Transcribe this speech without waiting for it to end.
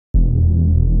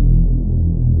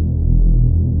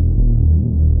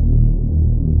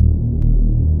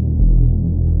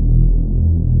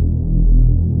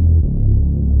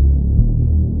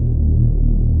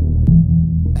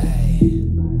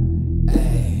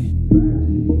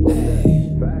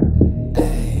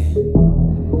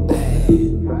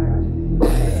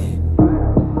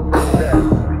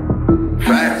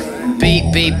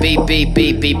beep, beep, beep,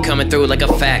 beep, beep, coming through like a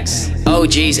fax.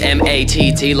 OG's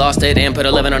M-A-T-T, lost it and put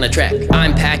 11 on the track.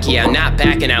 I'm Pacquiao, not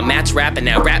backing out. Matt's rapping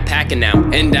now, rap packing now.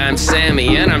 And I'm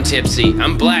Sammy, and I'm tipsy.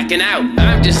 I'm blacking out,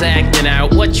 I'm just acting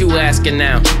out. What you asking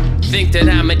now? Think that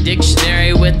I'm a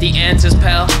dictionary with the answers,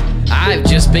 pal? I've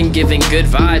just been giving good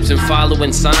vibes and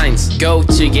following signs. Go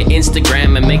to your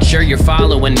Instagram and make sure you're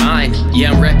following mine.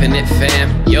 Yeah, I'm repping it,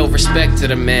 fam. Yo, respect to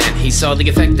the man. He saw the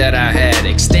effect that I had,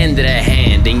 extended a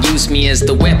hand and used me as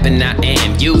the weapon I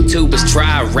am. YouTubers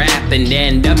try rap and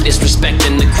end up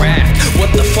disrespecting the craft.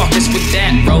 What the fuck is with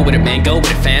that? Roll with it, man, go with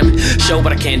it, fam. Show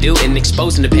what I can do in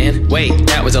exposing the pen. Wait,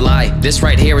 that was a lie. This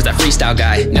right here is that freestyle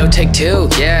guy. No take two,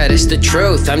 yeah, this the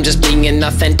truth. I'm just being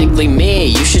authentically me.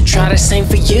 You should try the same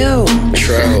for you.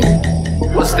 True.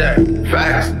 What's that?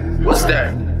 Facts. What's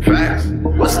that? Facts.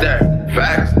 What's that?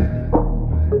 Facts.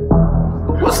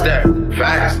 What's that?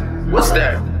 Facts. What's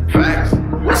that?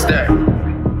 Facts. What's that?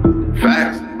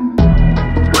 Facts.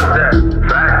 What's that?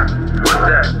 Facts. What's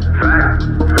that? Facts.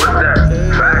 What's that?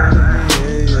 Facts.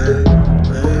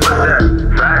 What's that?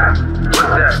 Facts.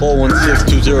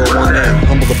 416-2018,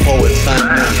 humble the poet, signing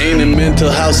out. Ain't it mental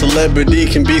how celebrity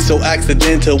can be so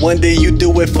accidental? One day you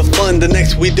do it for fun, the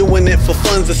next we doing it for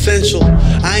fun's essential.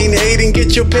 I ain't hating,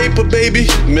 get your paper, baby.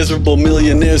 Miserable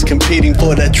millionaires competing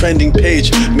for that trending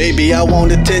page. Maybe I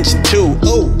want attention too.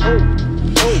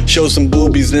 Show some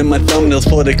boobies in my thumbnails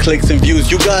for the clicks and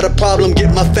views. You got a problem,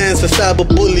 get my fans to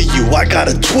cyberbully you. I got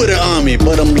a Twitter army,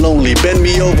 but I'm lonely. Bend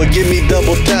me over, give me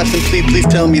double taps, and please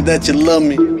tell me that you love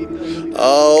me.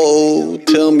 Oh,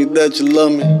 tell me that you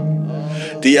love me.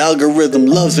 The algorithm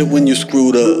loves it when you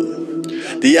screwed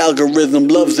up. The algorithm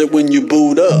loves it when you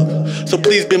boot up. So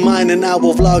please be mine and I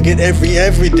will vlog it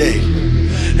every day.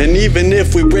 And even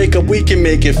if we break up, we can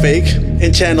make it fake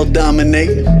and channel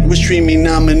dominate with streaming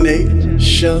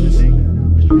nominations.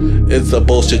 It's a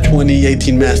bullshit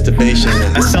 2018 masturbation.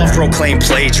 A self-proclaimed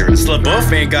plagiarist.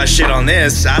 LaBeouf ain't got shit on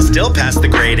this. I still passed the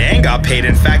grade and got paid.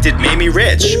 In fact, it made me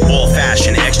rich.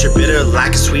 Old-fashioned, extra bitter, lack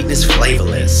of sweetness,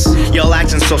 flavorless. Y'all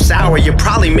acting so sour, you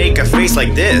probably make a face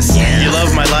like this. Yeah. You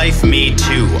love my life? Me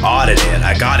too. Audit it.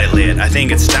 I got it lit. I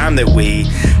think it's time that we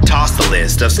toss the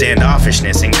list of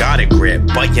standoffishness and got it grip.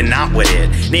 But you're not with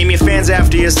it. Name your fans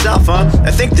after yourself, huh?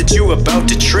 I think that you about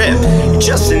to trip. You're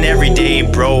just an everyday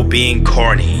bro being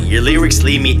corny. Your lyrics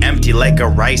leave me empty like a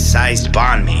rice-sized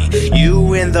banh mi.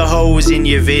 You and the hoes in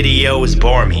your videos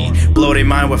bore me. Blow their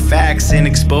mind with facts and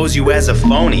expose you as a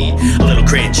phony. A little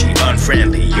cringy,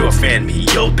 unfriendly, you offend me.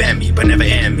 You'll bend me, but never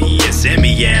end me. It's in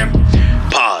me, yeah.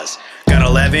 Pause. Got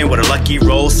 11 with a lucky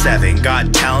roll 7.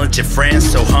 Got talented friends,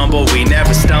 so humble we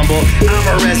never stumble. I'm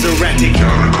a resurrected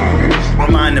my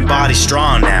mind and body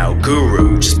strong now,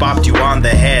 guru. Just bopped you on the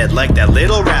head like that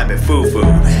little rabbit foo-foo.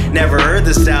 Never heard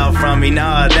the style from me,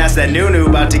 nah, that's that new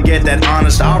about to get that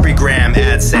honest Aubrey Graham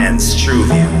AdSense true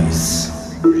views.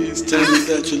 Please tell me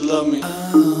that you love me.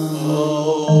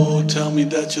 Oh, tell me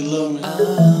that you love me.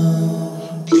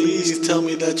 Please tell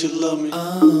me that you love me.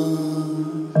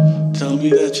 Tell me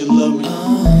that you love me.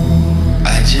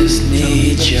 I just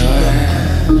need your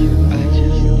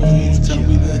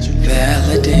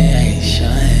validation.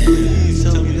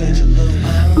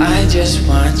 I just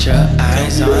want your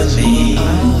eyes on me.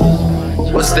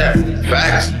 What's that?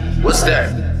 Facts. What's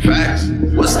that? Facts.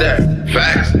 What's that?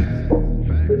 Facts.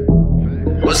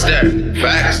 What's that?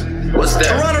 Facts. What's that?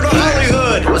 Toronto to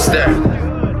Hollywood. What's that?